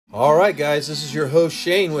All right, guys, this is your host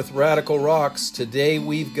Shane with Radical Rocks. Today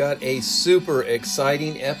we've got a super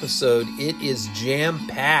exciting episode. It is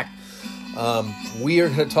jam-packed. We are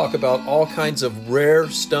going to talk about all kinds of rare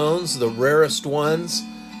stones, the rarest ones.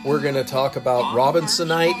 We're going to talk about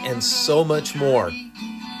Robinsonite and so much more.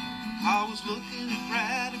 I was looking at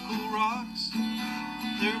radical rocks.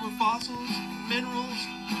 There were fossils, minerals,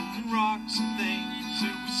 and rocks and things.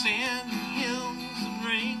 There were sand and hills and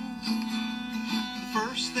rings. The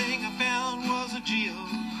first thing I found was a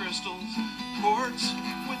geocrystals, quartz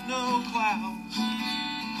with no clouds.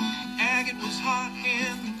 Agate was hot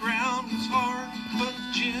and the ground was hard, but the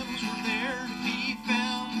gems were there to be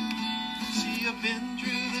found. See, I've been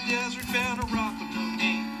through the desert, found a rock with no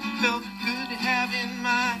name. Felt good to have in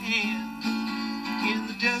my hand. In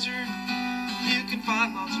the desert, you can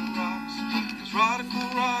find lots of rocks, 'cause radical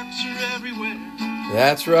rocks are everywhere.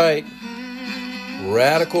 That's right.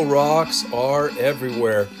 Radical rocks are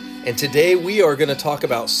everywhere. And today we are going to talk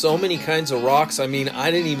about so many kinds of rocks. I mean,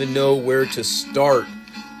 I didn't even know where to start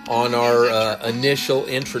on our initial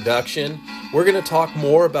introduction. We're going to talk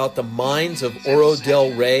more about the mines of Oro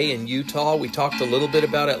del Rey in Utah. We talked a little bit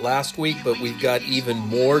about it last week, but we've got even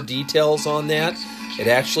more details on that. It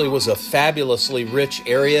actually was a fabulously rich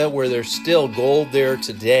area where there's still gold there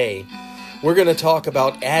today. We're going to talk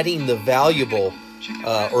about adding the valuable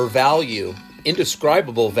value,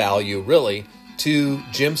 indescribable value really, to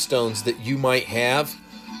gemstones that you might have.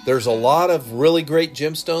 There's a lot of really great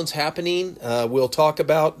gemstones happening. We'll talk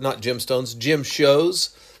about, not gemstones, gem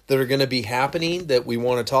shows that are going to be happening that we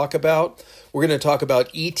want to talk about. We're going to talk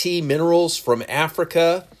about ET minerals from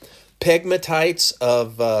Africa, pegmatites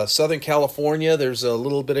of Southern California. There's a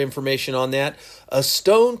little bit of information on that. A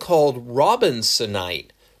stone called Robinsonite.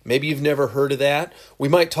 Maybe you've never heard of that. We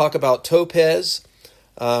might talk about topaz.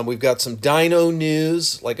 We've got some dino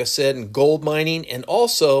news, like I said, and gold mining. And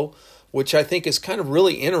also, which I think is kind of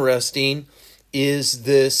really interesting, is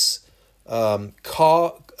this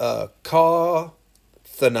cawthonite.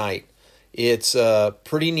 It's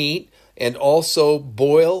pretty neat. And also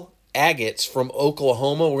boil agates from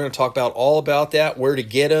Oklahoma. We're going to talk about all about that, where to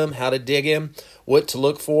get them, how to dig them, what to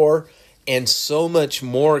look for, and so much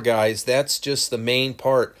more, guys. That's just the main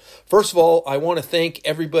part. First of all, I want to thank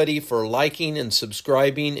everybody for liking and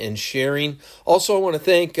subscribing and sharing. Also, I want to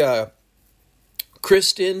thank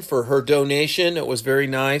Kristen for her donation. It was very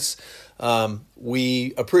nice.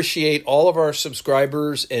 We appreciate all of our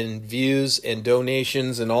subscribers and views and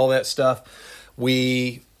donations and all that stuff.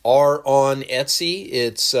 We are on Etsy.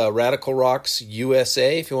 It's Radical Rocks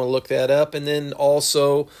USA, if you want to look that up. And then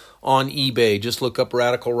also on eBay. Just look up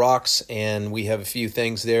Radical Rocks, and we have a few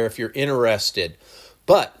things there if you're interested.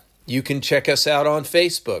 But you can check us out on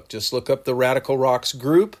Facebook. Just look up the Radical Rocks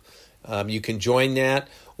group. You can join that.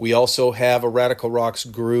 We also have a Radical Rocks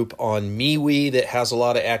group on MeWe that has a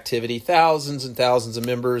lot of activity. Thousands and thousands of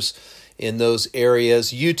members in those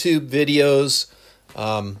areas. YouTube videos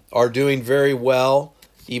are doing very well,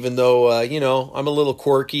 even though, I'm a little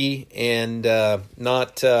quirky and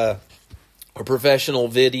not a professional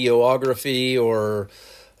videography or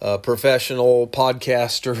a professional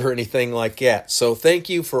podcaster or anything like that. So thank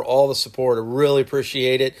you for all the support. I really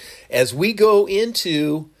appreciate it. As we go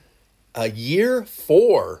into year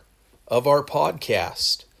 4 of our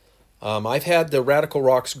podcast, I've had the Radical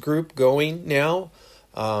Rocks group going now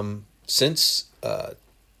since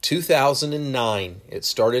 2009. It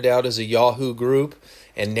started out as a Yahoo group,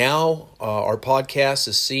 and now our podcast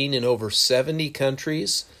is seen in over 70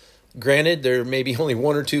 countries. Granted, there may be only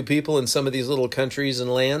 1 or 2 people in some of these little countries and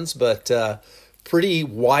lands, but pretty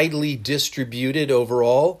widely distributed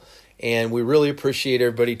overall, and we really appreciate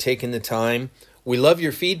everybody taking the time. We love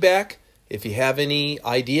your feedback. If you have any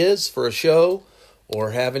ideas for a show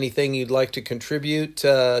or have anything you'd like to contribute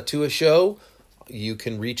to a show, you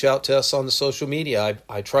can reach out to us on the social media.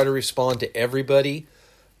 I try to respond to everybody,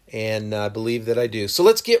 and I believe that I do. So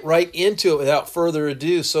let's get right into it without further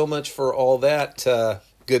ado. So much for all that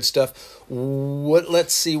good stuff.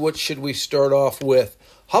 Let's see, what should we start off with?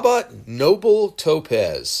 How about noble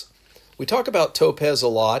topaz? We talk about topaz a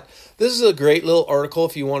lot. This is a great little article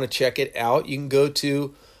if you want to check it out. You can go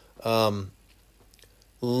to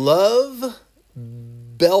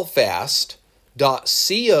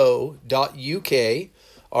lovebelfast.co.uk.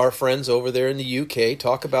 Our friends over there in the UK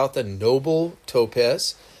talk about the noble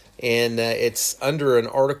topaz, and it's under an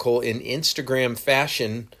article in Instagram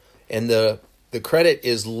Fashion, and the credit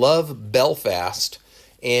is Love Belfast,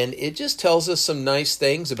 and it just tells us some nice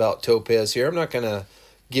things about topaz here. I'm not going to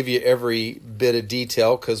give you every bit of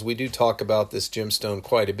detail because we do talk about this gemstone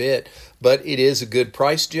quite a bit, but it is a good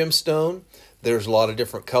price gemstone. There's a lot of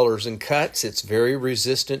different colors and cuts. It's very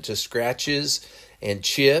resistant to scratches and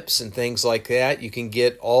chips and things like that. You can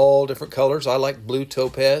get all different colors. I like blue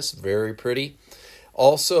topaz, very pretty.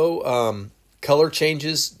 Also, color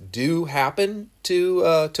changes do happen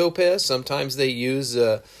to topaz. Sometimes they use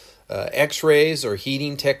X-rays or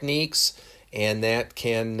heating techniques, and that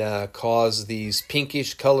can cause these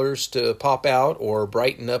pinkish colors to pop out or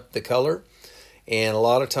brighten up the color. And a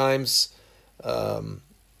lot of times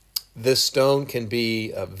this stone can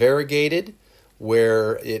be variegated,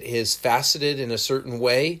 where it is faceted in a certain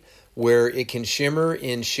way, where it can shimmer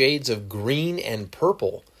in shades of green and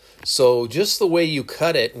purple. So just the way you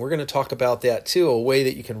cut it, and we're going to talk about that too, a way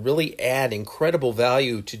that you can really add incredible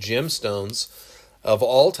value to gemstones of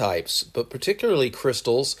all types, but particularly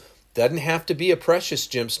crystals. Doesn't have to be a precious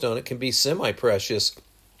gemstone. It can be semi-precious.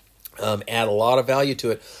 Add a lot of value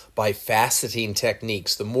to it by faceting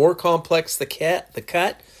techniques. The more complex the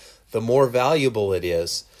cut, the more valuable it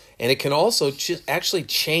is. And it can also actually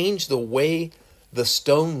change the way the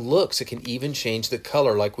stone looks. It can even change the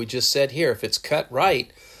color, like we just said here. If it's cut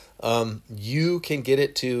right, you can get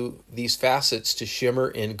it to these facets to shimmer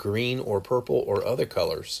in green or purple or other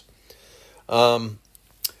colors.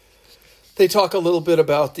 They talk a little bit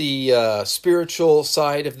about the spiritual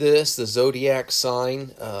side of this. The zodiac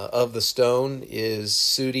sign of the stone is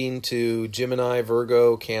suiting to Gemini,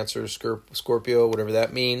 Virgo, Cancer, Scorpio, whatever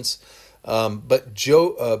that means. But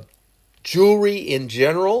jewelry in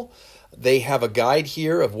general, they have a guide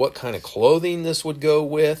here of what kind of clothing this would go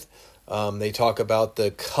with. They talk about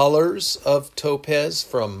the colors of topaz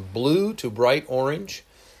from blue to bright orange.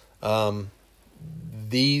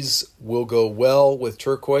 These will go well with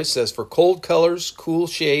turquoise. It says for cold colors, cool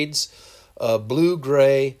shades, blue,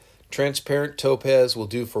 gray, transparent topaz will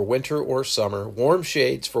do for winter or summer. Warm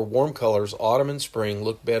shades for warm colors, autumn and spring,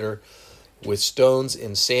 look better with stones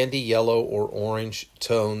in sandy yellow or orange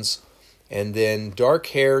tones. And then dark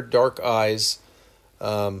hair, dark eyes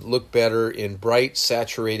look better in bright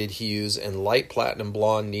saturated hues, and light platinum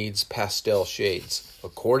blonde needs pastel shades,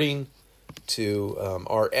 according to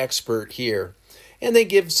our expert here. And they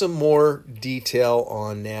give some more detail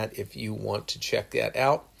on that if you want to check that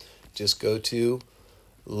out. Just go to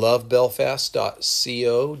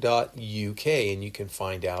lovebelfast.co.uk and you can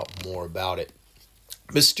find out more about it.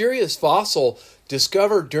 Mysterious fossil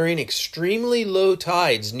discovered during extremely low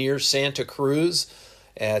tides near Santa Cruz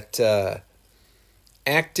at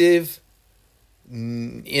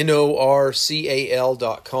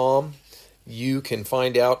activenorcal.com. You can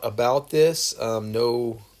find out about this.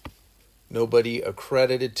 Nobody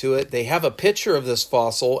accredited to it. They have a picture of this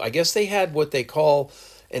fossil. I guess they had what they call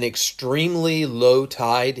an extremely low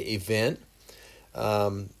tide event.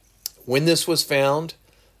 When this was found,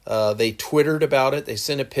 they Twittered about it. They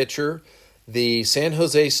sent a picture. The San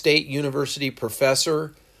Jose State University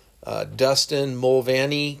professor, Dustin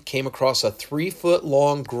Mulvaney, came across a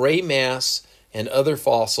 3-foot-long gray mass and other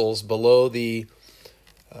fossils below the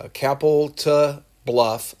Capulta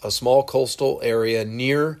Bluff, a small coastal area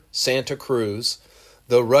near Santa Cruz.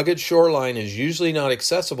 The rugged shoreline is usually not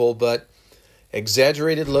accessible, but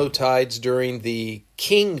exaggerated low tides during the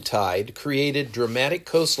king tide created dramatic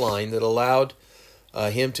coastline that allowed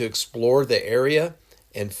him to explore the area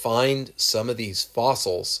and find some of these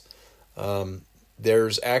fossils.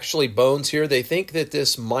 There's actually bones here. They think that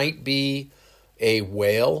this might be a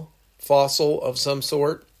whale fossil of some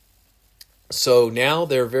sort. So now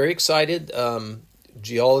they're very excited.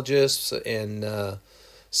 Geologists and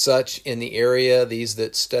such in the area, these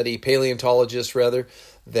that study, paleontologists rather,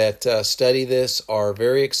 that study this are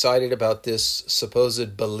very excited about this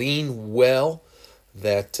supposed baleen well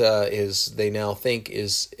that is, they now think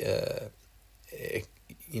is,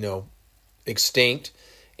 extinct.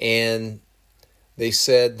 And they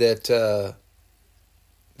said that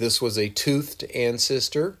this was a toothed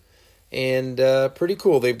ancestor, and pretty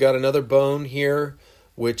cool. They've got another bone here,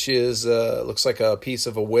 which is looks like a piece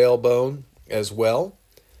of a whale bone as well.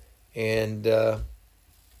 And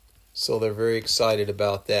so they're very excited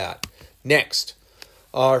about that. Next,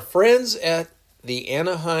 our friends at the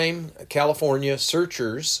Anaheim, California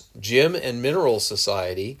Searchers Gem and Mineral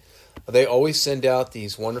Society, they always send out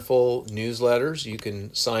these wonderful newsletters. You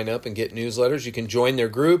can sign up and get newsletters. You can join their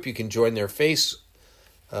group. You can join their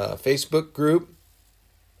Facebook group.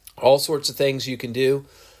 All sorts of things you can do.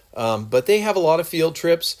 But they have a lot of field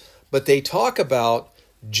trips. But they talk about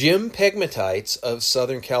gem pegmatites of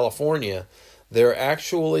Southern California. They're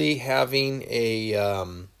actually having a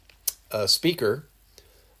speaker,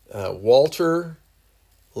 Walter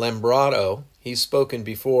Lambrado. He's spoken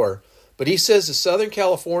before. But he says that Southern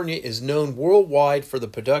California is known worldwide for the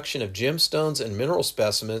production of gemstones and mineral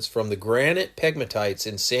specimens from the granite pegmatites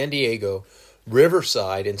in San Diego,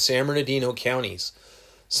 Riverside, and San Bernardino counties.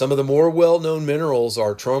 Some of the more well-known minerals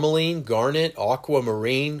are tourmaline, garnet,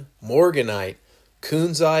 aquamarine, morganite,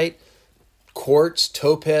 kunzite, quartz,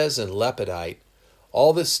 topaz, and lepidite.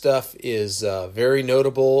 All this stuff is very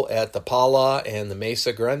notable at the Pala and the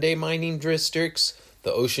Mesa Grande mining districts.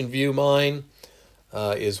 The Ocean View mine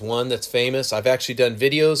is one that's famous. I've actually done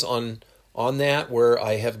videos on that where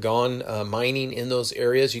I have gone mining in those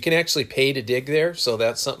areas. You can actually pay to dig there, so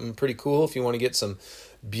that's something pretty cool if you want to get some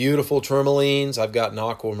beautiful tourmalines. I've got an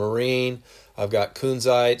aquamarine. I've got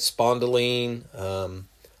kunzite, spondyline.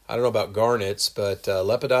 I don't know about garnets, but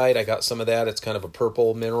lepidite, I got some of that. It's kind of a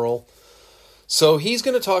purple mineral. So he's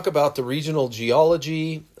going to talk about the regional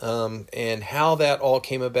geology and how that all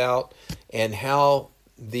came about and how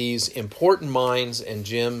these important mines and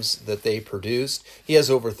gems that they produced. He has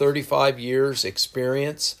over 35 years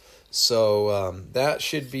experience, so that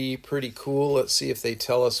should be pretty cool. Let's see if they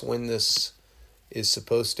tell us when this is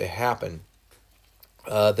supposed to happen.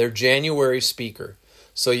 They're January speaker.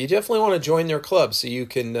 So you definitely want to join their club. So you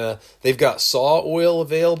can, they've got saw oil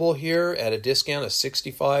available here at a discount of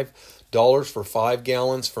 $65 for 5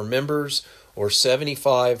 gallons for members, or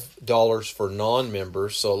 $75 for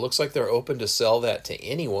non-members. So it looks like they're open to sell that to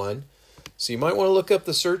anyone. So you might want to look up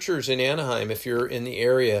the Searchers in Anaheim if you're in the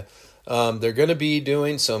area. They're going to be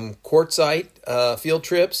doing some quartzite field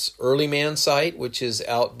trips, Early Man Site, which is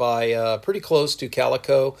out by pretty close to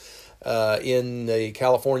Calico in the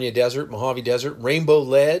California desert, Mojave Desert. Rainbow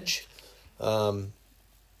Ledge,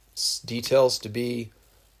 details to be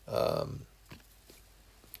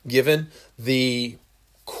given. The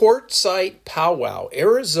Quartzite Powwow.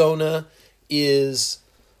 Arizona is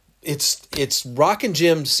it's rock and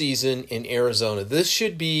gem season in Arizona. This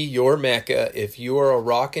should be your mecca if you are a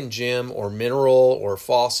rock and gem or mineral or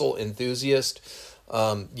fossil enthusiast.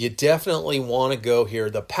 You definitely want to go here.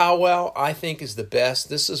 The powwow, I think, is the best.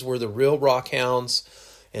 This is where the real rock hounds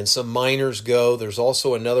and some miners go. There's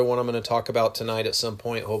also another one I'm going to talk about tonight at some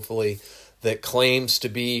point, hopefully, that claims to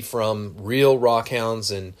be from real rock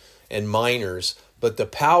hounds and miners. But the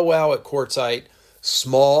powwow at Quartzite,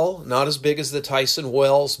 small, not as big as the Tyson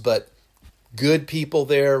Wells, but good people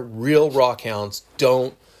there, real rock hounds.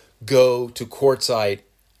 Don't go to Quartzite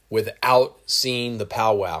without seeing the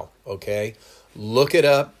powwow, okay? Look it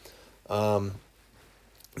up.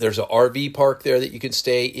 There's an RV park there that you can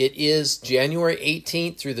stay. It is January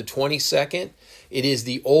 18th through the 22nd. It is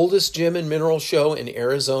the oldest gem and mineral show in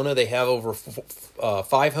Arizona. They have over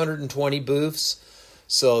 520 booths.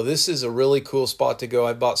 So this is a really cool spot to go.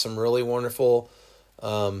 I bought some really wonderful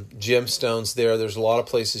gemstones there. There's a lot of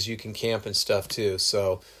places you can camp and stuff too.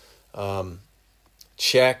 So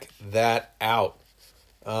check that out.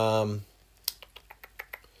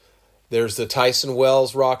 There's the Tyson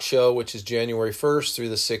Wells Rock Show, which is January 1st through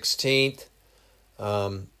the 16th.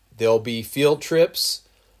 There'll be field trips,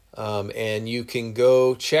 and you can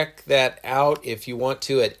go check that out if you want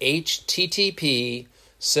to at http://www.g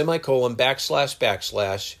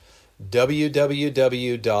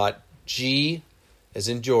as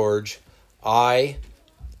in George IAARIZONA.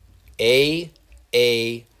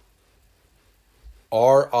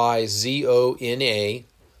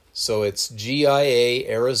 So it's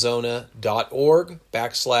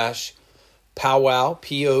GIAArizona.org/powwow,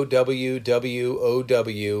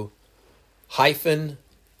 POWWOW, hyphen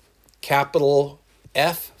capital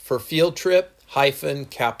F for field trip, hyphen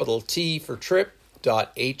capital T for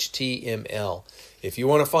trip.html. If you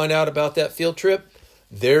want to find out about that field trip,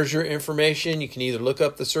 there's your information. You can either look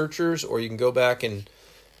up the Searchers or you can go back and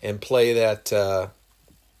play that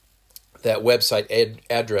that website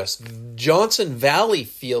address. Johnson Valley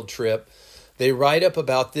field trip, they write up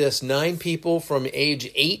about this. 9 people from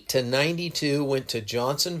age 8 to 92 went to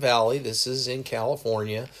Johnson Valley. This is in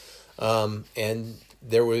California. And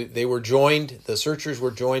the Searchers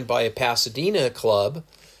were joined by a Pasadena club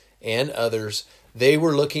and others. They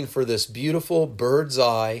were looking for this beautiful bird's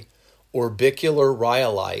eye orbicular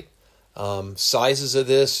rhyolite. Sizes of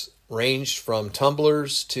this ranged from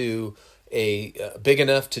tumblers to big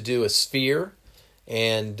enough to do a sphere.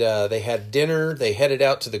 And they had dinner. They headed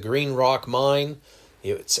out to the Green Rock Mine.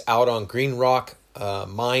 It's out on Green Rock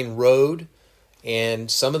Mine Road. And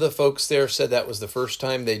some of the folks there said that was the first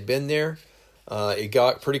time they'd been there. It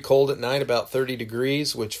got pretty cold at night, about 30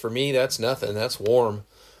 degrees, which for me, that's nothing. That's warm.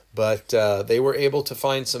 But they were able to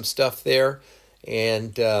find some stuff there.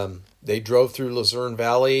 And they drove through Luzerne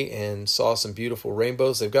Valley and saw some beautiful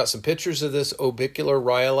rainbows. They've got some pictures of this orbicular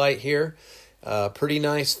rhyolite here. Pretty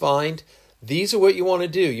nice find. these are what you want to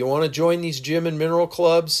do. You want to join these gem and mineral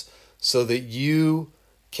clubs so that you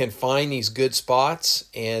can find these good spots.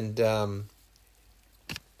 And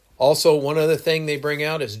also, one other thing they bring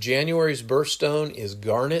out is January's birthstone is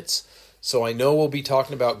garnets. So I know we'll be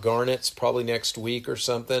talking about garnets probably next week or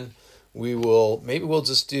something. Maybe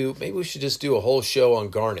we should just do a whole show on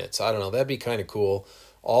garnets. I don't know. That'd be kind of cool.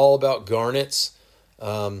 All about garnets.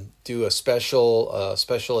 Do a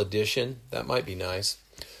special edition. That might be nice.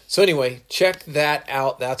 So anyway, check that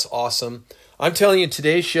out. That's awesome. I'm telling you,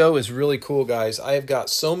 today's show is really cool, guys. I have got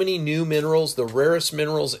so many new minerals, the rarest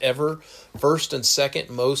minerals ever, first and second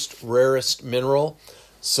most rarest mineral.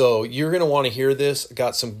 So you're going to want to hear this.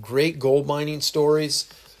 Got some great gold mining stories.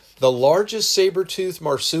 The largest saber-toothed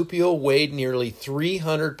marsupial weighed nearly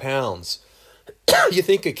 300 pounds. You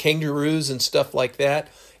think of kangaroos and stuff like that.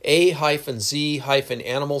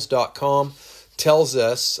 A-Z-animals.com tells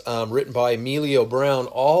us, written by Emilio Brown,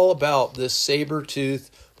 all about this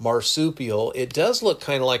saber-toothed marsupial. It does look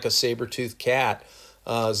kind of like a saber-toothed cat.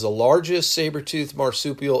 It's the largest saber-toothed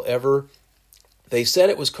marsupial ever. They said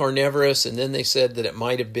it was carnivorous, and then they said that it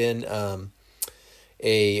might have been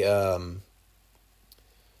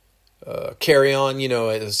carrion,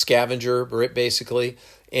 a scavenger, basically.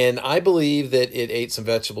 And I believe that it ate some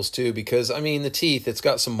vegetables too, because the teeth, it's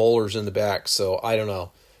got some molars in the back, so I don't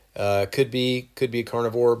know. Could be a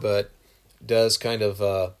carnivore, but does kind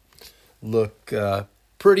of look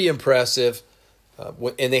pretty impressive.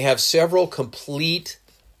 And they have several complete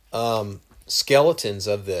skeletons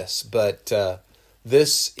of this, but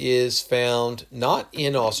this is found not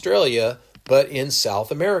in Australia, but in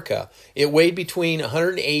South America. It weighed between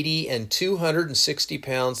 180 and 260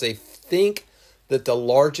 pounds. They think that the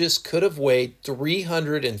largest could have weighed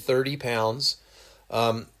 330 pounds.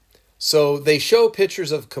 So they show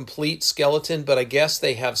pictures of complete skeleton, but I guess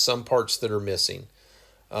they have some parts that are missing.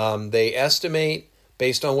 They estimate,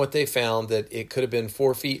 based on what they found, that it could have been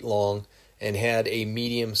 4 feet long and had a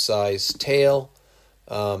medium-sized tail.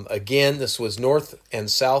 Again, this was North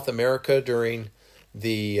and South America during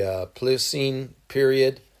the Pliocene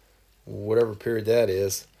period, whatever period that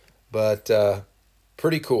is, but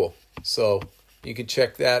pretty cool. So you can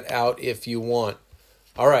check that out if you want.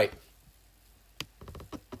 All right.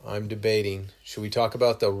 I'm debating. Should we talk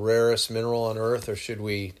about the rarest mineral on Earth, or should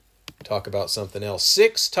we talk about something else?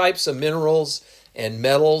 6 types of minerals and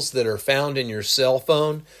metals that are found in your cell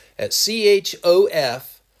phone at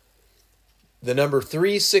CHOF, the number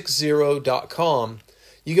 360.com.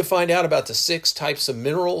 You can find out about the 6 types of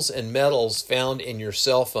minerals and metals found in your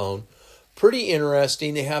cell phone. Pretty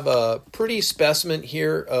interesting. They have a pretty specimen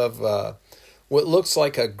here of what looks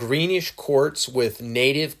like a greenish quartz with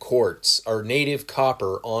native quartz or native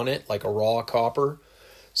copper on it, like a raw copper.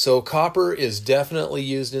 So copper is definitely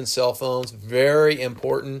used in cell phones. Very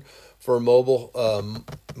important for mobile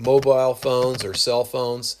phones or cell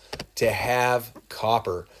phones to have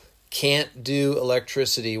copper. Can't do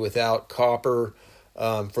electricity without copper.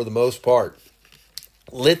 For the most part.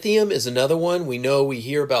 Lithium is another one. We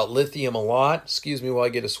hear about lithium a lot. Excuse me while I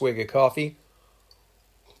get a swig of coffee.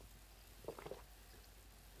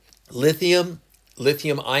 Lithium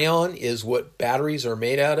ion is what batteries are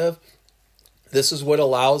made out of. This is what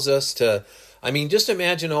allows us to, just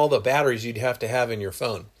imagine all the batteries you'd have to have in your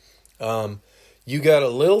phone. You got a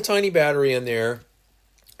little tiny battery in there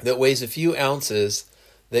that weighs a few ounces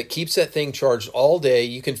that keeps that thing charged all day.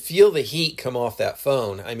 You can feel the heat come off that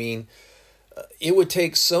phone. It would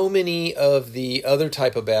take so many of the other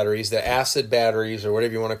type of batteries, the acid batteries or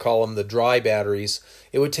whatever you want to call them, the dry batteries.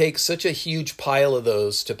 It would take such a huge pile of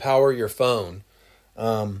those to power your phone.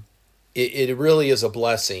 It really is a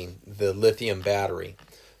blessing, the lithium battery.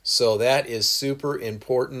 So that is super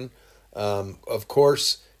important. Of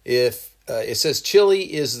course, if it says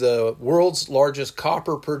Chile is the world's largest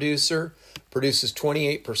copper producer, produces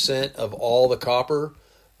 28% of all the copper,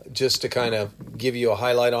 just to kind of give you a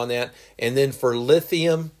highlight on that. And then for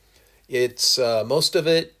lithium, it's most of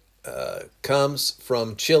it comes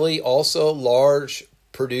from Chile, also large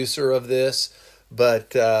producer of this. But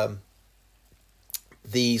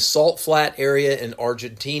the salt flat area in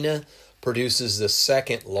Argentina produces the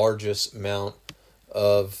second largest amount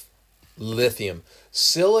of lithium.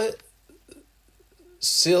 Silica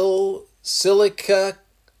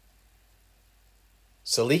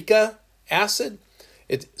acid?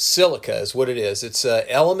 Silica is what it is. It's an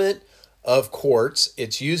element of quartz.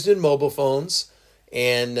 It's used in mobile phones,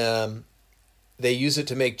 and they use it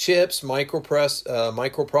to make chips,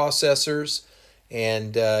 microprocessors,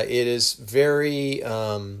 and it is very,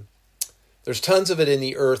 there's tons of it in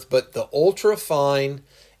the earth, but the ultra fine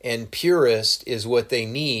and purest is what they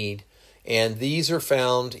need And these are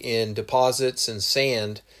found in deposits and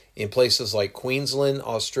sand in places like Queensland,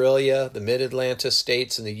 Australia, the Mid-Atlantic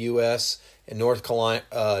states in the U.S., and North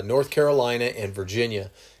Carolina and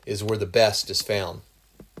Virginia is where the best is found.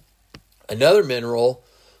 Another mineral,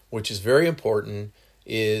 which is very important,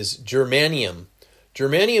 is germanium.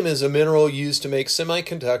 Germanium is a mineral used to make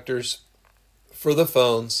semiconductors for the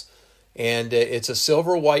phones, and it's a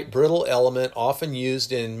silver-white brittle element often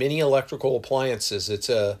used in many electrical appliances. It's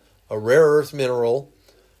a rare earth mineral,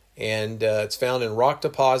 and it's found in rock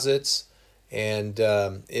deposits, and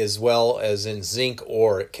as well as in zinc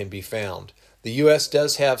ore it can be found. The U.S.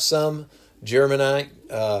 does have some germanium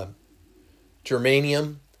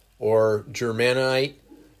or germanite,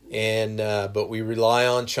 but we rely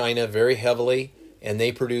on China very heavily, and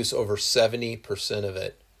they produce over 70% of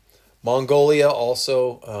it. Mongolia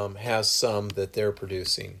also has some that they're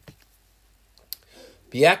producing.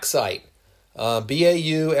 Bauxite,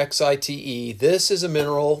 Bauxite. This is a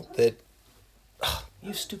mineral that...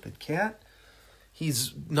 you stupid cat.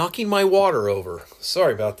 He's knocking my water over.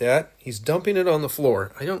 Sorry about that. He's dumping it on the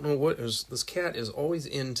floor. I don't know what is. This cat is always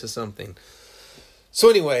into something.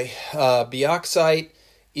 So anyway, bauxite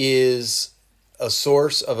is a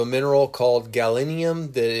source of a mineral called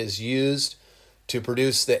gallium that is used to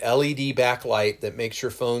produce the LED backlight that makes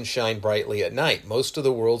your phone shine brightly at night. Most of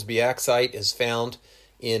the world's bauxite is found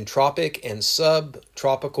in tropic and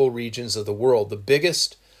subtropical regions of the world. The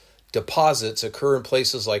biggest deposits occur in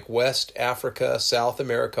places like West Africa, South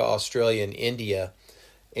America, Australia, and India.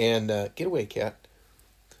 And get away, cat.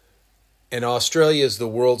 And Australia is the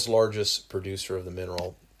world's largest producer of the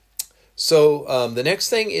mineral. So the next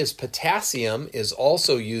thing is potassium is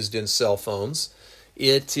also used in cell phones.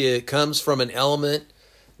 It comes from an element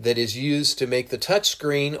that is used to make the touch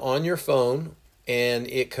screen on your phone, and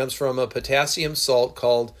it comes from a potassium salt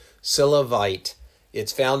called silavite.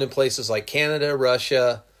 It's found in places like Canada,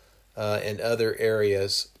 Russia, and other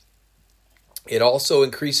areas. It also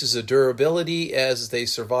increases the durability as they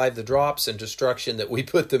survive the drops and destruction that we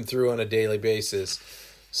put them through on a daily basis.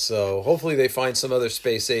 So hopefully they find some other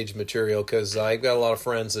space-age material, because I've got a lot of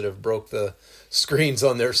friends that have broke the screens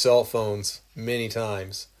on their cell phones many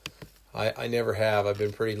times. I never have. I've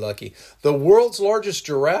been pretty lucky. The world's largest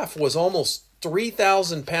giraffe was almost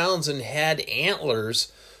 3,000 pounds and had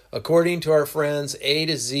antlers, according to our friends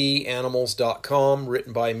A2ZAnimals.com,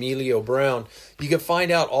 written by Emilio Brown. You can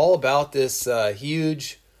find out all about this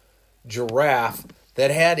huge giraffe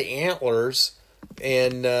that had antlers,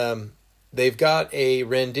 and they've got a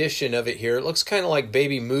rendition of it here. It looks kind of like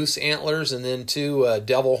baby moose antlers and then two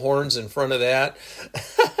devil horns in front of that.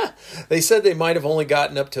 They said they might have only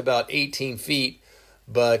gotten up to about 18 feet,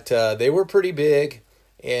 but they were pretty big.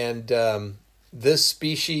 And this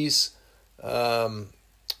species,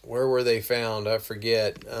 where were they found? I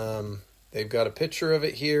forget. They've got a picture of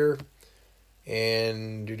it here.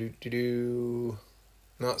 And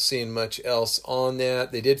not seeing much else on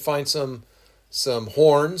that. They did find some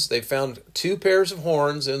horns. They found 2 pairs of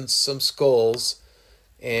horns and some skulls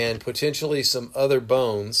and potentially some other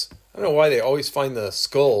bones. I don't know why they always find the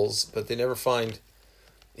skulls, but they never find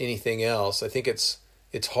anything else. I think it's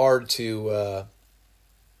hard to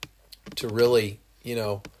really,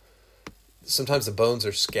 sometimes the bones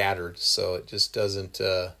are scattered, so it just doesn't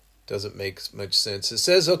make much sense. It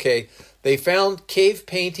says, okay, they found cave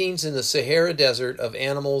paintings in the Sahara Desert of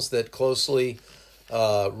animals that closely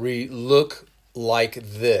look like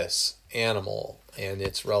this animal and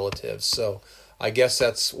its relatives. So I guess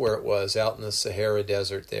that's where it was, out in the Sahara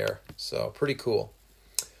Desert there. So pretty cool.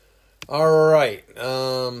 All right.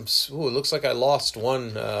 It looks like I lost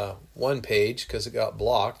one page because it got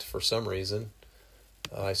blocked for some reason.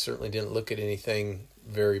 I certainly didn't look at anything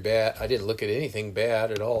very bad. I didn't look at anything bad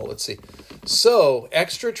at all. Let's see. So,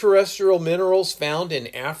 extraterrestrial minerals found in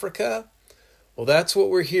Africa. Well, that's what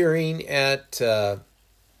we're hearing at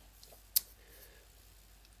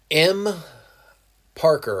M.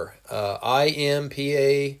 Parker,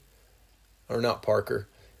 IMPA, or not Parker,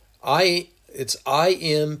 it's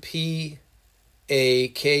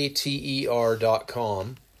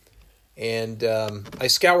IMPAKTER.com, and I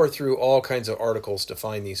scour through all kinds of articles to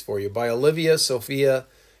find these for you, by Olivia Sophia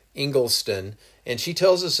Ingleston, and she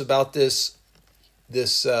tells us about this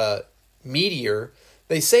meteor.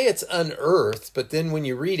 They say it's unearthed, but then when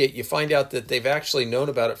you read it, you find out that they've actually known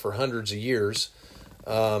about it for hundreds of years,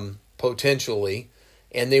 potentially.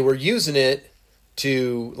 And they were using it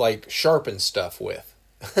to sharpen stuff with.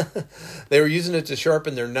 They were using it to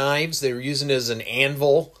sharpen their knives. They were using it as an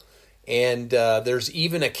anvil. And there's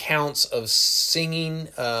even accounts of singing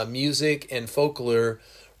music and folklore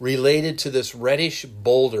related to this reddish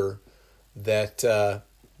boulder that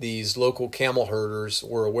these local camel herders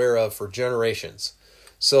were aware of for generations.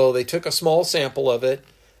 So they took a small sample of it.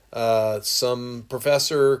 Some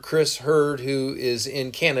professor, Chris Hurd, who is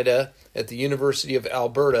in Canada at the University of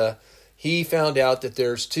Alberta, he found out that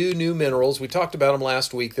there's two new minerals. We talked about them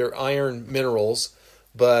last week. They're iron minerals,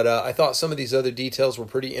 but I thought some of these other details were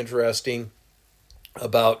pretty interesting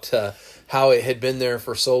about how it had been there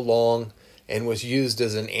for so long and was used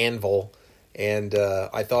as an anvil. And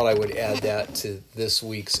I thought I would add that to this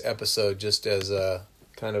week's episode just as a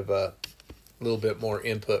kind of a little bit more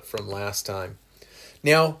input from last time.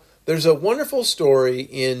 Now, there's a wonderful story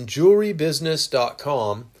in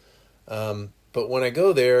jewelrybusiness.com, but when I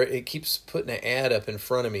go there, it keeps putting an ad up in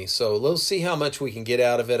front of me. So let's see how much we can get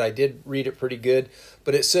out of it. I did read it pretty good,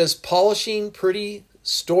 but it says polishing pretty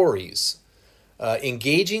stories,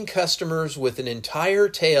 engaging customers with an entire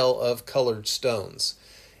tale of colored stones.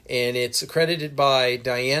 And it's accredited by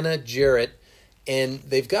Diana Jarrett, and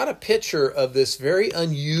they've got a picture of this very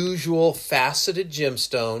unusual faceted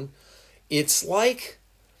gemstone. It's like,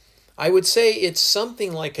 I would say it's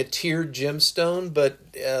something like a tiered gemstone,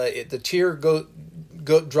 but the tier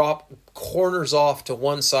drop corners off to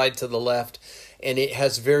one side to the left, and it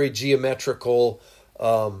has very geometrical,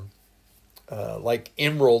 like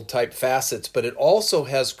emerald type facets, but it also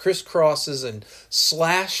has crisscrosses and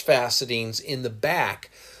slash facetings in the back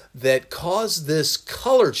that cause this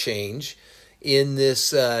color change in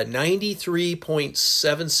this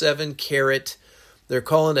 93.77 carat. They're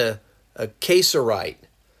calling a caserite.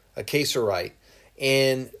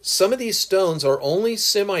 And some of these stones are only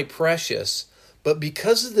semi-precious, but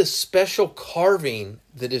because of this special carving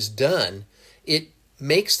that is done, it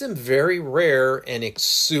makes them very rare and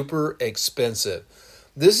super expensive.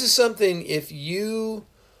 This is something, if you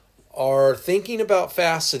are thinking about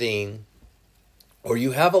faceting, or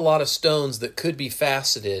you have a lot of stones that could be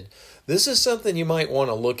faceted, this is something you might want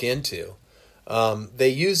to look into. They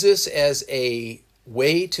use this as a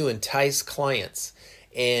way to entice clients.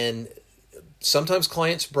 And sometimes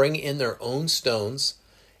clients bring in their own stones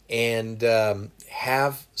and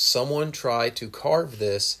have someone try to carve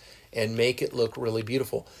this and make it look really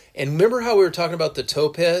beautiful. And remember how we were talking about the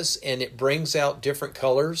topaz and it brings out different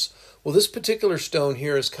colors? Well, this particular stone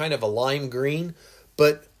here is kind of a lime green,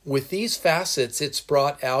 but with these facets, it's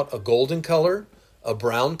brought out a golden color, a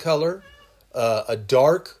brown color, a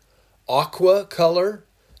dark aqua color,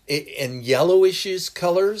 and yellowish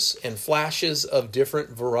colors and flashes of different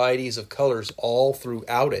varieties of colors all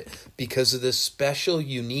throughout it because of this special,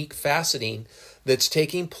 unique faceting that's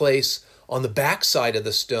taking place on the back side of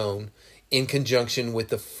the stone in conjunction with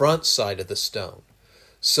the front side of the stone.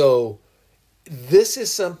 So this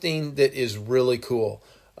is something that is really cool.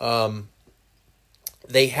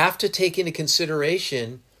 They have to take into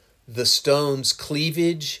consideration the stone's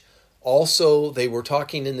cleavage. Also, they were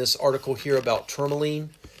talking in this article here about tourmaline,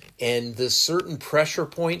 and the certain pressure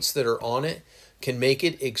points that are on it can make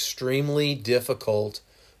it extremely difficult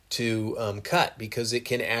to cut because it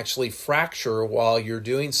can actually fracture while you're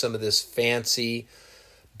doing some of this fancy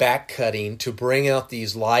back cutting to bring out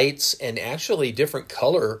these lights and actually different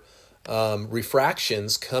color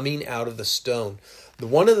refractions coming out of the stone.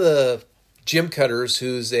 One of the gem cutters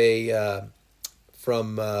who's from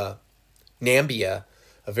Nambia,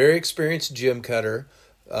 a very experienced gem cutter,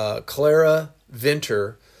 Clara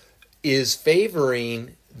Venter, is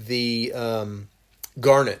favoring the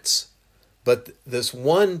garnets. But this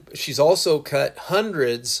one, she's also cut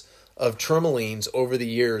hundreds of tourmalines over the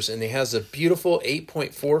years, and it has a beautiful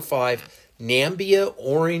 8.45 Nambia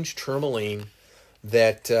orange tourmaline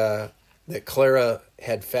that Clara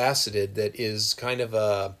had faceted. That is kind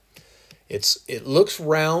of it looks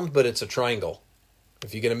round, but it's a triangle.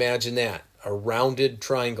 If you can imagine that, a rounded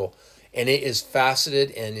triangle, and it is faceted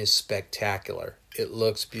and is spectacular. It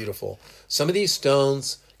looks beautiful. Some of these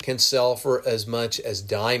stones can sell for as much as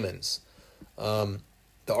diamonds.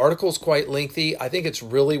 The article is quite lengthy. I think it's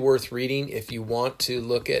really worth reading if you want to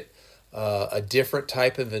look at a different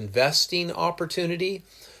type of investing opportunity.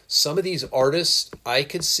 Some of these artists, I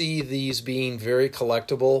could see these being very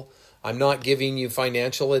collectible. I'm not giving you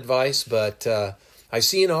financial advice, but I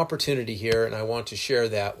see an opportunity here, and I want to share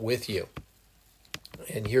that with you.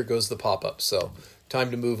 And here goes the pop-up. So,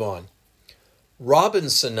 time to move on.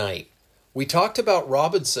 Robinsonite. We talked about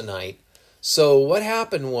Robinsonite. So what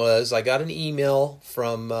happened was I got an email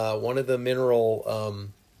from one of the mineral,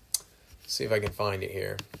 see if I can find it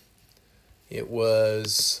here. It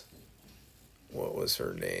was, what was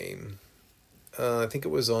her name? I think it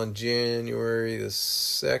was on January the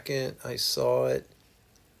 2nd. I saw it.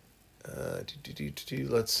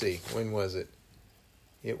 Let's see. When was it?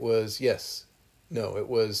 It was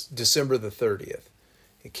December the 30th.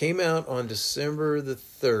 It came out on December the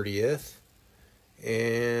 30th,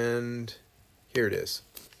 and here it is.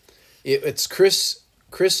 It's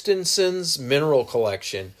Christensen's Mineral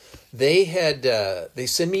Collection. They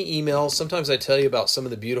send me emails. Sometimes I tell you about some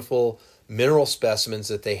of the beautiful mineral specimens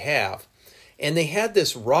that they have. And they had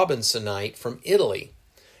this Robinsonite from Italy.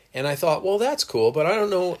 And I thought, well, that's cool, but I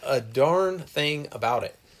don't know a darn thing about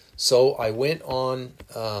it. So I went on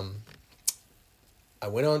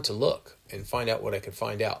to look and find out what I could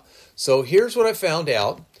find out. So here's what I found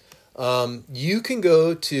out. You can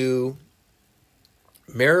go to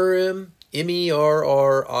Merriam,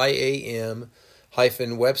 MERRIAM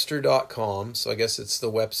 -Webster.com. So I guess it's the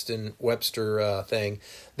Webster thing.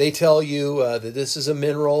 They tell you that this is a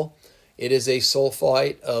mineral. It is a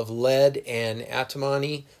sulfite of lead and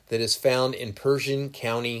antimony that is found in Pershing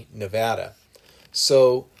County, Nevada.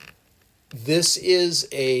 So this is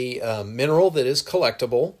a mineral that is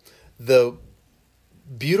collectible. The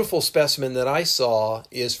beautiful specimen that I saw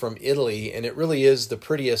is from Italy, and it really is the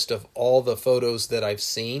prettiest of all the photos that I've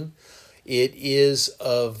seen. It is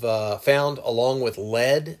found along with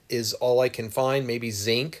lead is all I can find, maybe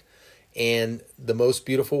zinc, and the most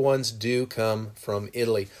beautiful ones do come from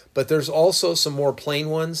Italy. But there's also some more plain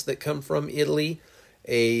ones that come from Italy,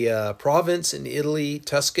 a province in Italy,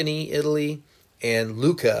 Tuscany, Italy, and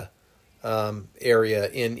Lucca area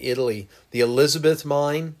in Italy. The Elizabeth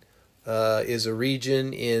mine is a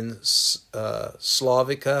region in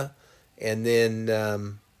Slovakia, and then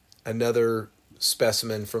another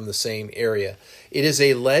specimen from the same area. It is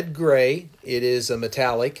a lead gray. It is a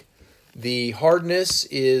metallic. The hardness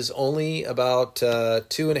is only about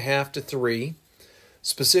 2.5 to 3.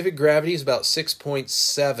 Specific gravity is about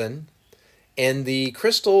 6.7. And the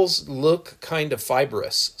crystals look kind of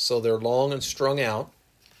fibrous, so they're long and strung out.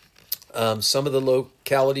 Some of the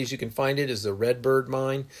localities you can find it is the Redbird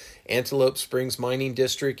Mine, Antelope Springs Mining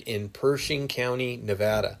District in Pershing County,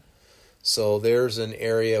 Nevada. So there's an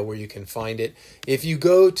area where you can find it. If you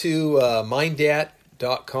go to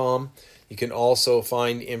mindat.com, you can also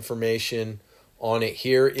find information on it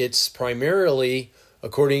here. It's primarily,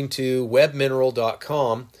 according to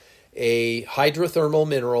webmineral.com, a hydrothermal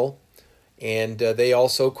mineral, and they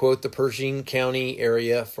also quote the Pershing County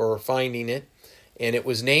area for finding it. And it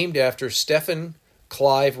was named after Stephen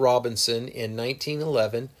Clive Robinson in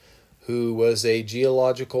 1911, who was a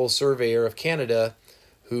geological surveyor of Canada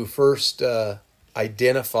who first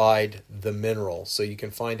identified the mineral. So you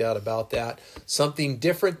can find out about that. Something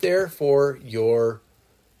different there for your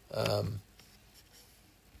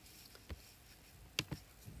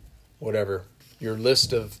your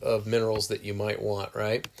list of minerals that you might want,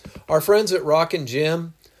 right? Our friends at Rock and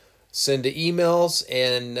Gem send emails,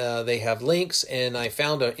 and they have links, and I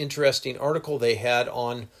found an interesting article they had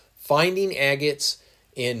on finding agates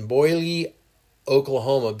in Boyle,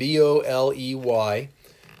 Oklahoma, Boley,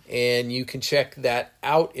 and you can check that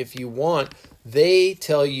out if you want. They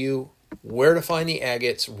tell you where to find the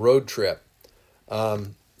agates road trip.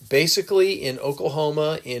 Basically, in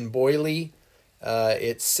Oklahoma, in Boyle,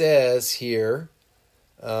 it says here,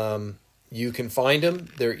 you can find them.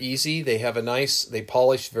 They're easy. They have they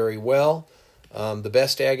polish very well. The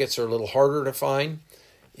best agates are a little harder to find.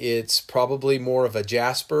 It's probably more of a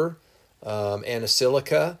jasper and a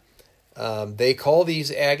silica. They call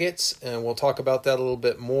these agates, and we'll talk about that a little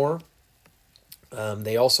bit more.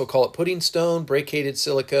 They also call it pudding stone. Brachiated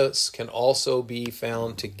silicates can also be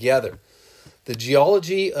found together. The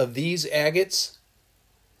geology of these agates,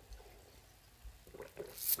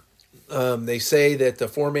 they say that the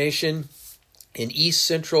formation in east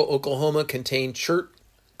central Oklahoma contained chert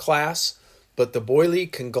class, but the Boyle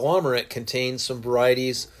conglomerate contains some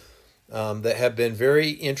varieties that have been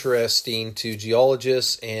very interesting to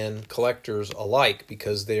geologists and collectors alike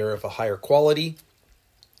because they are of a higher quality.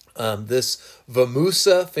 This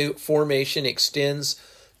Vamusa formation extends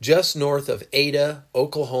just north of Ada,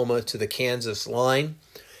 Oklahoma to the Kansas line,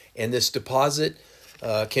 and this deposit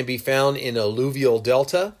can be found in alluvial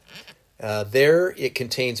delta. There, it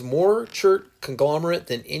contains more chert conglomerate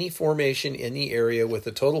than any formation in the area, with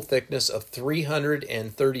a total thickness of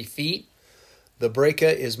 330 feet. The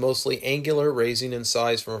breccia is mostly angular, raising in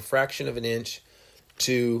size from a fraction of an inch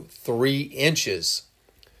to 3 inches.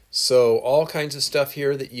 So all kinds of stuff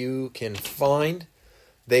here that you can find.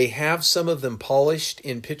 They have some of them polished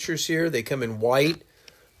in pictures here. They come in white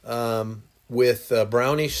with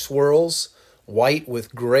brownish swirls, white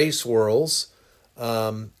with gray swirls,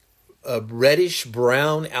 a reddish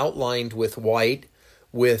brown outlined with white,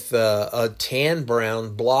 with a tan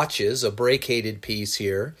brown blotches, a brachiated piece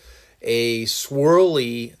here, a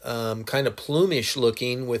swirly kind of plumish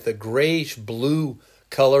looking with a grayish blue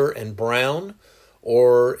color and brown,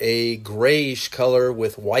 or a grayish color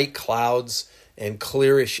with white clouds and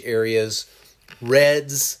clearish areas,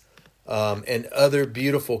 reds, and other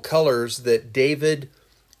beautiful colors that David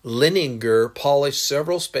Linninger polished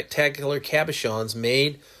several spectacular cabochons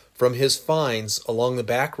made from his finds along the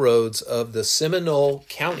back roads of the Seminole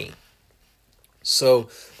County. So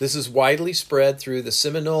this is widely spread through the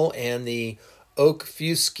Seminole and the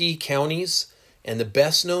Okfuskee counties, and the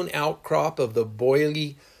best-known outcrop of the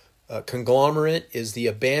Boyle conglomerate is the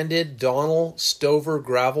abandoned Donald Stover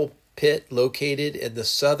gravel pit located in the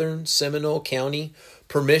southern Seminole County.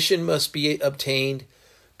 Permission must be obtained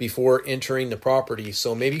before entering the property.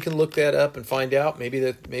 So maybe you can look that up and find out. Maybe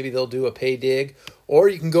they'll do a pay dig, or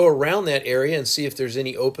you can go around that area and see if there's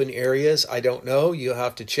any open areas. I don't know. You'll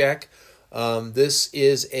have to check. This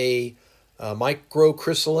is a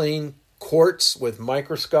microcrystalline quartz with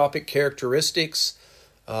microscopic characteristics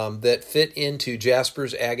that fit into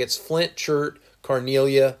jaspers, agates, flint, chert,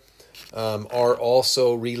 carnelia, are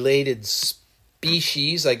also related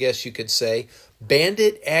species, I guess you could say.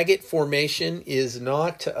 Banded agate formation is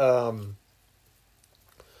not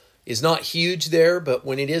huge there, but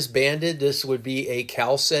when it is banded, this would be a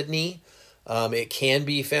chalcedony. It can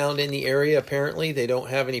be found in the area, apparently. They don't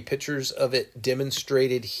have any pictures of it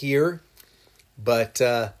demonstrated here, but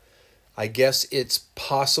I guess it's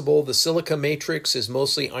possible. The silica matrix is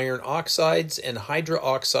mostly iron oxides, and hydra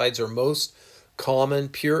oxides are most common.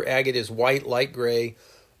 Pure agate is white, light gray,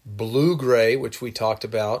 blue-gray, which we talked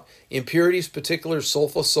about. Impurities, particular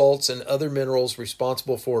sulfur salts, and other minerals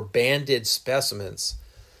responsible for banded specimens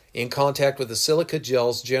in contact with the silica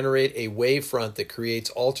gels generate a wavefront that creates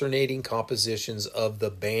alternating compositions of the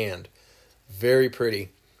band. Very pretty.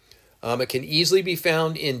 It can easily be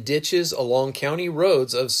found in ditches along county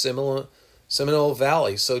roads of Seminole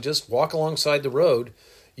Valley. So just walk alongside the road.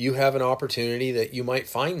 You have an opportunity that you might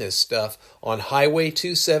find this stuff on Highway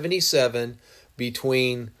 277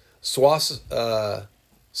 between Sausaqua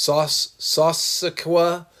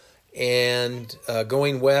and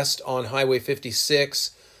going west on Highway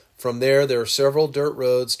 56. From there are several dirt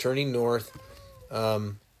roads turning north.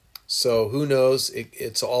 So who knows?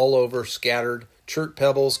 It's all over, scattered. Chert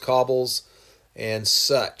pebbles, cobbles, and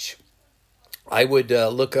such. I would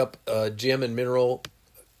look up Gem and Mineral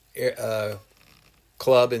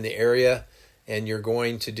Club in the area, and you're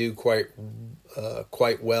going to do quite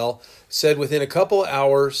well. Said within a couple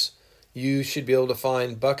hours, you should be able to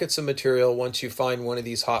find buckets of material. Once you find one of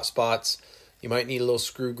these hot spots, you might need a little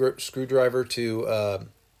screwdriver to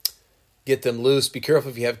get them loose. Be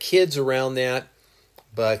careful if you have kids around that,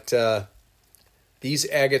 but these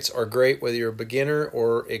agates are great whether you're a beginner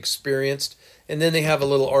or experienced. And then they have a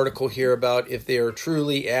little article here about if they are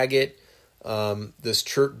truly agate, this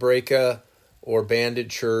chert breaka or banded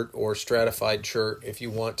chert or stratified chert, if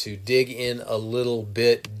you want to dig in a little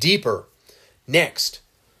bit deeper. Next,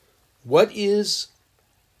 what is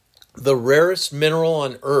the rarest mineral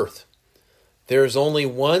on Earth? There is only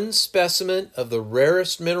one specimen of the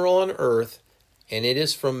rarest mineral on Earth, and it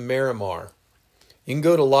is from Miramar. You can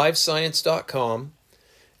go to livescience.com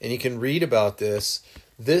and you can read about this.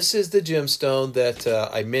 This is the gemstone that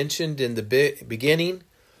I mentioned in the beginning,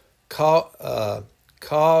 Cawthuite.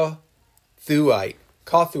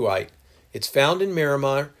 It's found in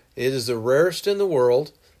Miramar. It is the rarest in the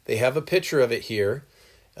world. They have a picture of it here.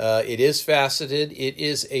 It is faceted. It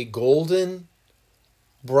is a golden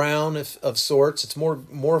brown of sorts. It's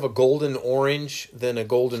more of a golden orange than a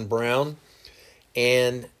golden brown.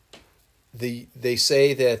 And they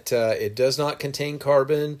say that it does not contain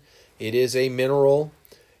carbon. It is a mineral.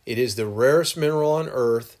 It is the rarest mineral on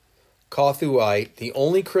Earth, Cawthuite. The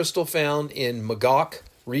only crystal found in Magog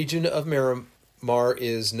region of Miramar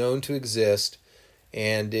is known to exist,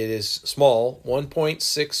 and it is small,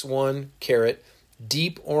 1.61 carat,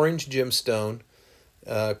 deep orange gemstone,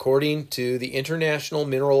 according to the International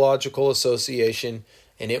Mineralogical Association,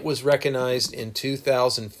 and it was recognized in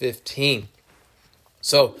 2015.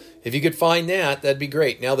 So if you could find that, that'd be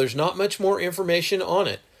great. Now, there's not much more information on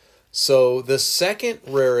it. So the second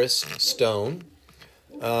rarest stone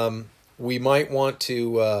we might want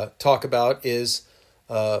to talk about is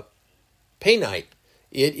painite.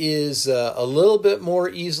 It is a little bit more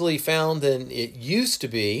easily found than it used to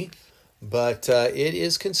be, but it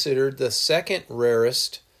is considered the second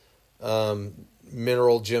rarest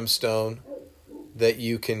mineral gemstone that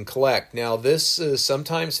you can collect. Now, this is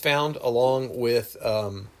sometimes found along with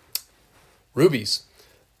rubies.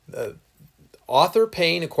 Arthur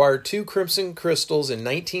Payne acquired 2 crimson crystals in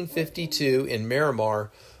 1952 in Miramar,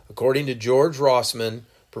 according to George Rossman,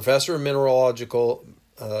 professor of mineralogy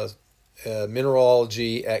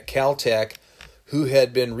at Caltech, who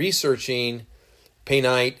had been researching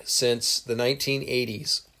painite since the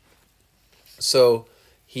 1980s. So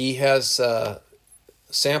he has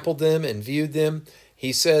sampled them and viewed them.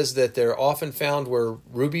 He says that they're often found where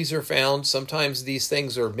rubies are found. Sometimes these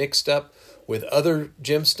things are mixed up with other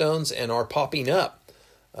gemstones and are popping up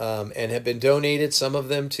and have been donated, some of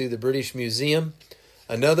them to the British Museum.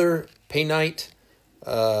 Another painite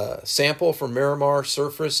sample from Miramar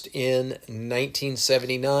surfaced in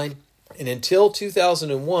 1979. And until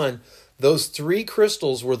 2001, those three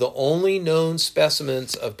crystals were the only known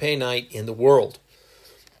specimens of painite in the world.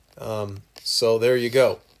 So there you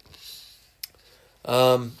go.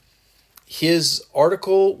 His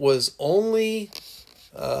article was only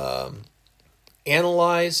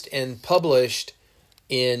analyzed and published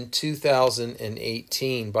in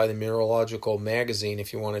 2018 by the Mineralogical Magazine,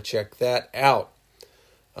 if you want to check that out.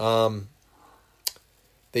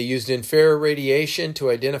 They used infrared radiation to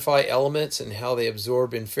identify elements and how they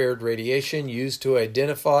absorb infrared radiation, used to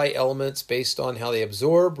identify elements based on how they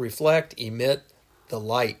absorb, reflect, emit the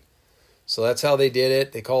light. So that's how they did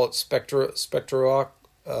it. They call it spectroscopic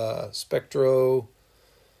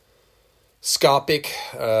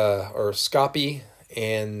or scopy,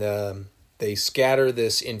 and they scatter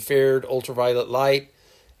this infrared ultraviolet light,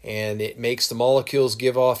 and it makes the molecules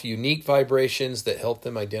give off unique vibrations that help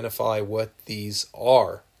them identify what these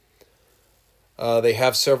are. They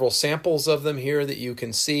have several samples of them here that you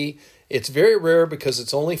can see. It's very rare because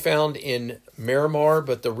it's only found in Miramar,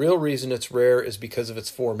 but the real reason it's rare is because of its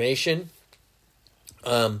formation.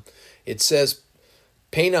 It says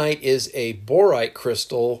painite is a borite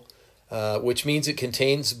crystal, which means it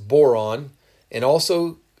contains boron, and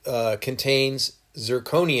also contains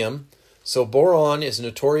zirconium. So boron is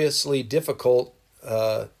notoriously difficult.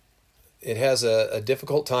 It has a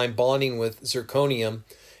difficult time bonding with zirconium,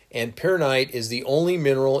 and painite is the only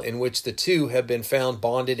mineral in which the two have been found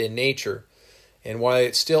bonded in nature. And why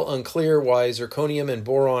it's still unclear why zirconium and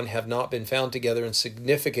boron have not been found together in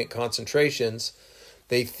significant concentrations,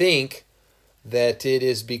 they think that it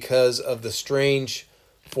is because of the strange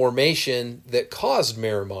formation that caused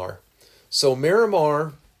Miramar. So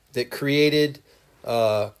Miramar, that created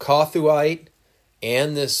cothuite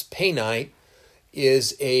and this painite,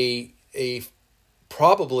 is a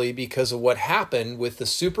probably because of what happened with the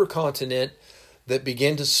supercontinent that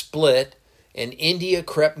began to split, and India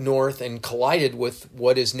crept north and collided with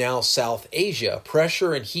what is now South Asia.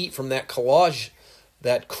 Pressure and heat from that crash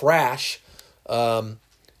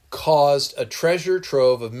caused a treasure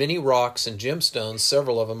trove of many rocks and gemstones.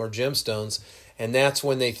 Several of them are gemstones, and that's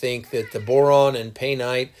when they think that the boron and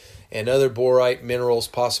painite and other borite minerals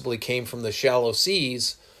possibly came from the shallow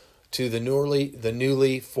seas to the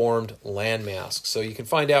newly formed landmass. So you can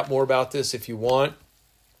find out more about this if you want.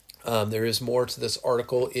 There is more to this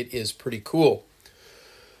article. It is pretty cool.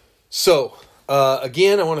 So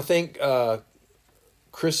again, I want to thank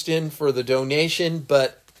Kristen for the donation,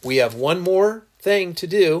 but we have one more thing to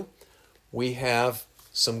do. We have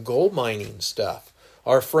some gold mining stuff.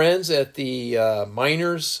 Our friends at the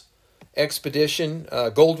Miners Expedition,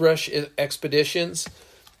 Gold Rush Expeditions,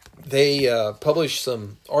 they publish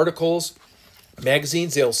some articles,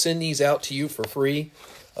 magazines. They'll send these out to you for free.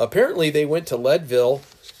 Apparently, they went to Leadville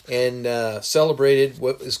and celebrated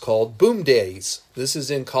what is called Boom Days. This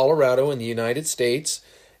is in Colorado in the United States.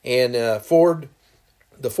 And the Ford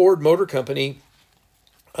Motor Company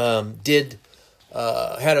had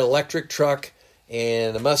an electric truck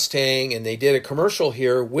and a Mustang, and they did a commercial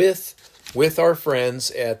here with our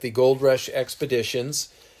friends at the Gold Rush Expeditions.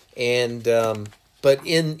 And but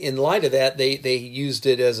in light of that, they used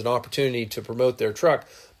it as an opportunity to promote their truck.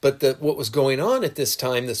 But what was going on at this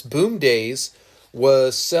time, this Boom Days,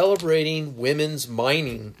 was celebrating women's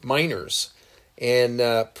miners. And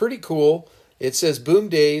pretty cool. It says Boom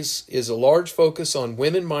Days is a large focus on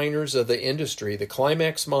women miners of the industry. The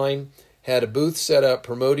Climax Mine had a booth set up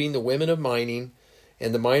promoting the women of mining,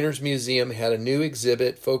 and the Miners Museum had a new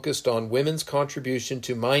exhibit focused on women's contribution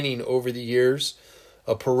to mining over the years.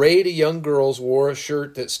 A parade of young girls wore a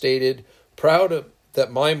shirt that stated, "Proud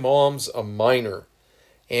that my mom's a miner."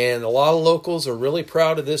 And a lot of locals are really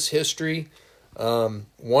proud of this history.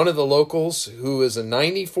 One of the locals, who is a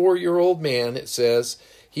 94-year-old man, it says,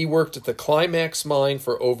 he worked at the Climax Mine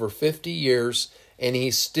for over 50 years, and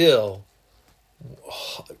he's still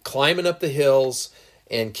climbing up the hills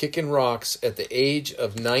and kicking rocks at the age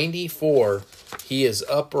of 94. He is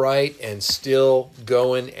upright and still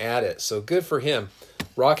going at it. So good for him.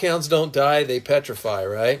 Rockhounds don't die, they petrify,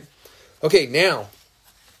 right? Okay, now,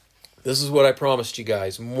 this is what I promised you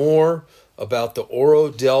guys. More about the Oro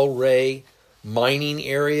del Rey mining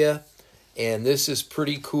area And this is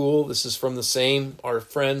pretty cool. This is from our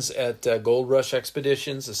friends at Gold Rush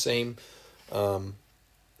Expeditions, the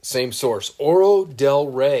same source. Oro del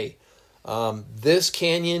Rey. This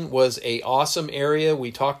canyon was a awesome area.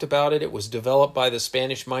 We talked about it. It was developed by the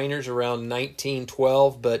Spanish miners around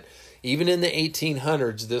 1912, but even in the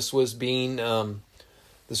 1800s, this was being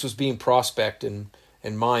prospected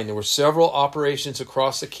and mined. There were several operations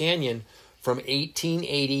across the canyon from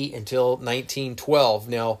 1880 until 1912.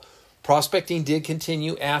 Now, prospecting did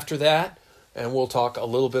continue after that, and we'll talk a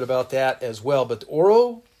little bit about that as well. But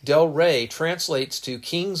Oro del Rey translates to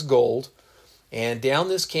King's Gold, and down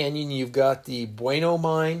this canyon you've got the Bueno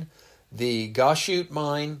mine, the Gashute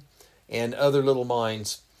mine, and other little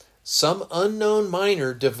mines. Some unknown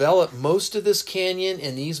miner developed most of this canyon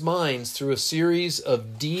and these mines through a series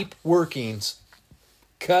of deep workings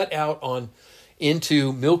cut out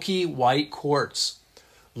into milky white quartz,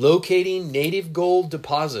 locating native gold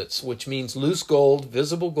deposits, which means loose gold,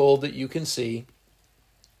 visible gold that you can see.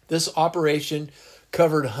 This operation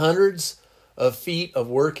covered hundreds of feet of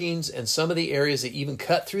workings, and some of the areas that even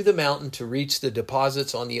cut through the mountain to reach the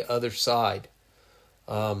deposits on the other side.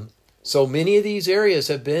 So many of these areas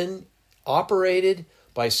have been operated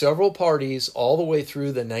by several parties all the way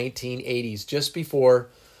through the 1980s, just before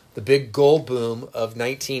the big gold boom of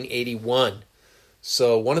 1981.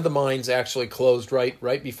 So one of the mines actually closed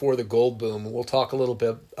right before the gold boom. We'll talk a little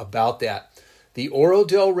bit about that. The Oro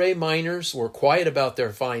del Rey miners were quiet about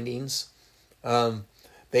their findings.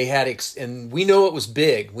 They had, and we know it was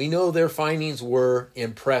big. We know their findings were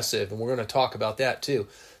impressive, and we're going to talk about that too.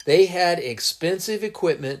 They had expensive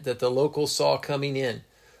equipment that the locals saw coming in,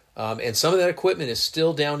 and some of that equipment is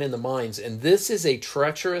still down in the mines. And this is a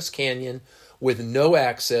treacherous canyon with no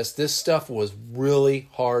access. This stuff was really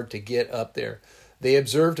hard to get up there. They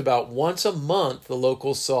observed about once a month the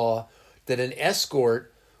locals saw that an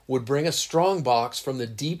escort would bring a strongbox from the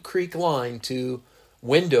Deep Creek line to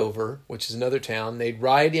Wendover, which is another town. They'd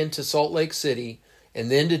ride into Salt Lake City and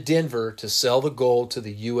then to Denver to sell the gold to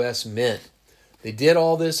the U.S. Mint. They did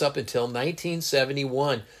all this up until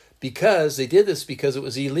 1971 because it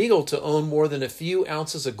was illegal to own more than a few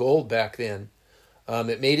ounces of gold back then.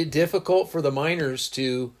 It made it difficult for the miners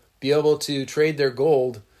to be able to trade their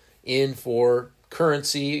gold in for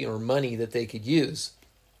currency or money that they could use.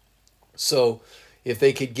 So if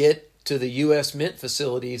they could get to the U.S. Mint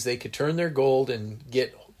facilities, they could turn their gold and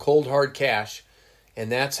get cold hard cash.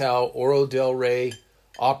 And that's how Oro del Rey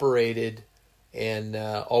operated and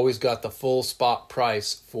always got the full spot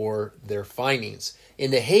price for their findings.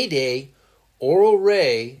 In the heyday,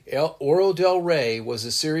 Oro del Rey was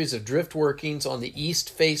a series of drift workings on the east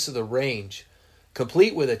face of the range,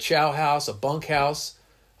 complete with a chow house, a bunkhouse,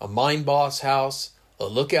 a mine boss house. A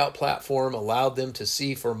lookout platform allowed them to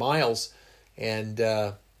see for miles, and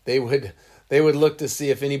they would look to see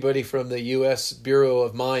if anybody from the U.S. Bureau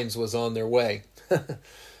of Mines was on their way.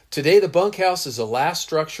 Today, the bunkhouse is the last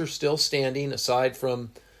structure still standing, aside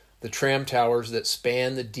from the tram towers that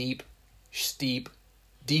span the deep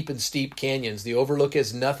and steep canyons. The overlook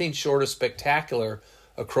is nothing short of spectacular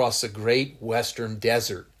across the great western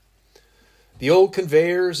desert. The old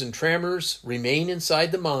conveyors and trammers remain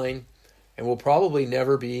inside the mine and will probably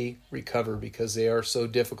never be recovered because they are so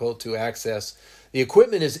difficult to access. The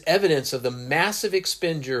equipment is evidence of the massive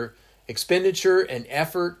expenditure and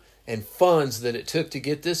effort and funds that it took to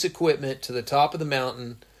get this equipment to the top of the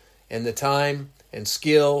mountain, and the time and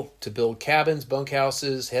skill to build cabins,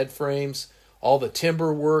 bunkhouses, head frames, all the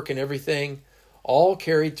timber work and everything, all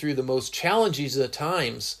carried through the most challenging of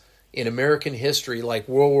times in American history, like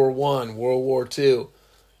World War I, World War II,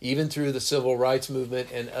 even through the Civil Rights Movement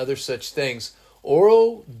and other such things.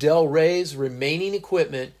 Oro del Rey's remaining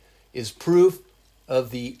equipment is proof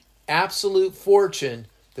of the absolute fortune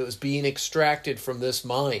that was being extracted from this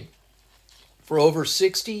mine. For over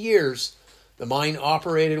 60 years, the mine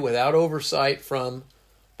operated without oversight from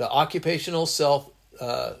the Occupational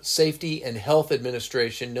Safety and Health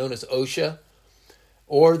Administration, known as OSHA,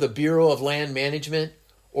 or the Bureau of Land Management,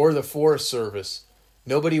 or the Forest Service.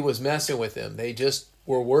 Nobody was messing with them. They just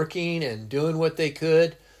were working and doing what they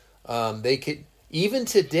could. Even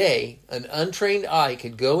today, an untrained eye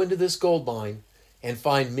could go into this gold mine and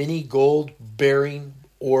find many gold-bearing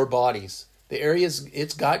ore bodies. The area,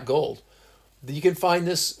 it's got gold. You can find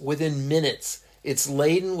this within minutes. It's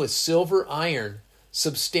laden with silver iron.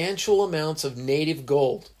 Substantial amounts of native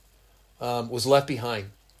gold was left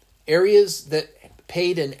behind. Areas that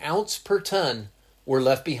paid an ounce per ton were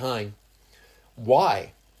left behind.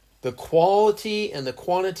 Why? The quality and the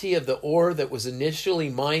quantity of the ore that was initially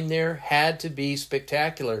mined there had to be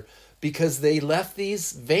spectacular because they left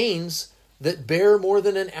these veins that bear more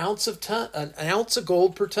than an ounce of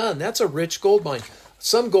gold per ton. That's a rich gold mine.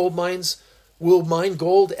 Some gold mines will mine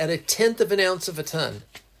gold at 1/10 of an ounce of a ton.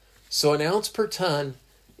 So an ounce per ton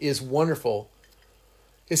is wonderful.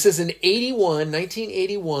 It says in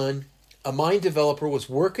 1981, a mine developer was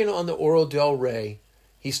working on the Oro del Rey.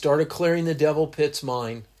 He started clearing the Devil Pits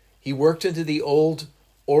mine. He worked into the old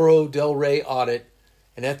Oro del Rey audit,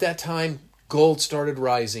 and at that time, gold started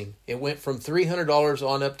rising. It went from $300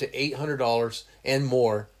 on up to $800 and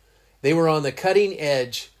more. They were on the cutting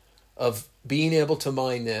edge of being able to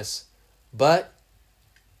mine this, but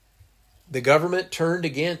the government turned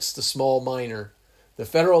against the small miner. The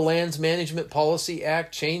Federal Lands Management Policy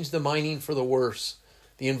Act changed the mining for the worse.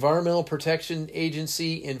 The Environmental Protection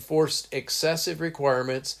Agency enforced excessive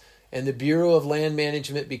requirements, and the Bureau of Land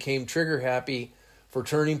Management became trigger happy for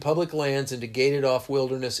turning public lands into gated-off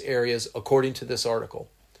wilderness areas, according to this article.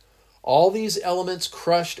 All these elements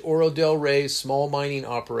crushed Oro del Rey's small mining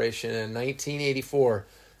operation, and in 1984,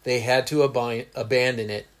 they had to abandon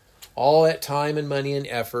it. All that time and money and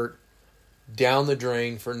effort down the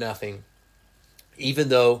drain for nothing, even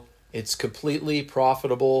though it's completely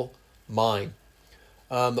profitable mine.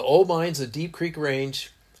 The old mines of Deep Creek Range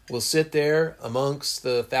will sit there amongst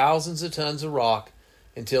the thousands of tons of rock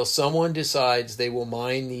until someone decides they will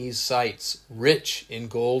mine these sites rich in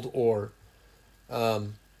gold ore.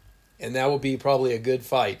 And that will be probably a good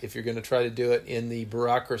fight if you're going to try to do it in the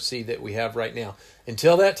bureaucracy that we have right now.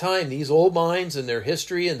 Until that time, these old mines and their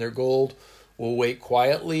history and their gold will wait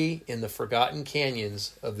quietly in the forgotten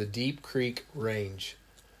canyons of the Deep Creek Range.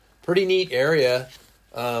 Pretty neat area.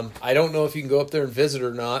 I don't know if you can go up there and visit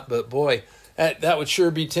or not, but boy, that would sure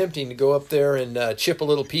be tempting to go up there and chip a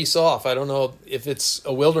little piece off. I don't know if it's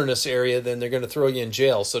a wilderness area, then they're going to throw you in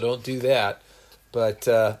jail, so don't do that.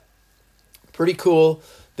 But pretty cool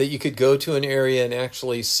that you could go to an area and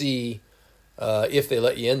actually see, if they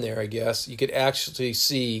let you in there, I guess, you could actually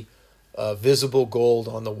see visible gold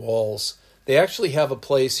on the walls. They actually have a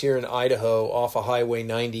place here in Idaho off of Highway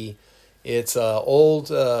 90. It's an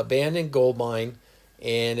old abandoned gold mine,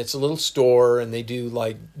 and it's a little store, and they do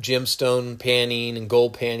like gemstone panning and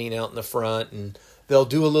gold panning out in the front, and they'll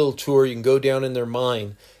do a little tour. You can go down in their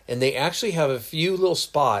mine, and they actually have a few little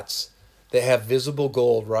spots that have visible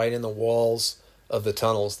gold right in the walls of the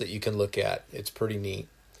tunnels that you can look at. It's pretty neat.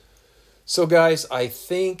 So guys, I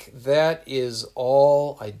think that is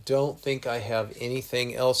all. I don't think I have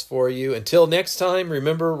anything else for you. Until next time,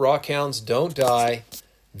 remember, rockhounds don't die,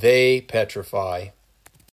 they petrify.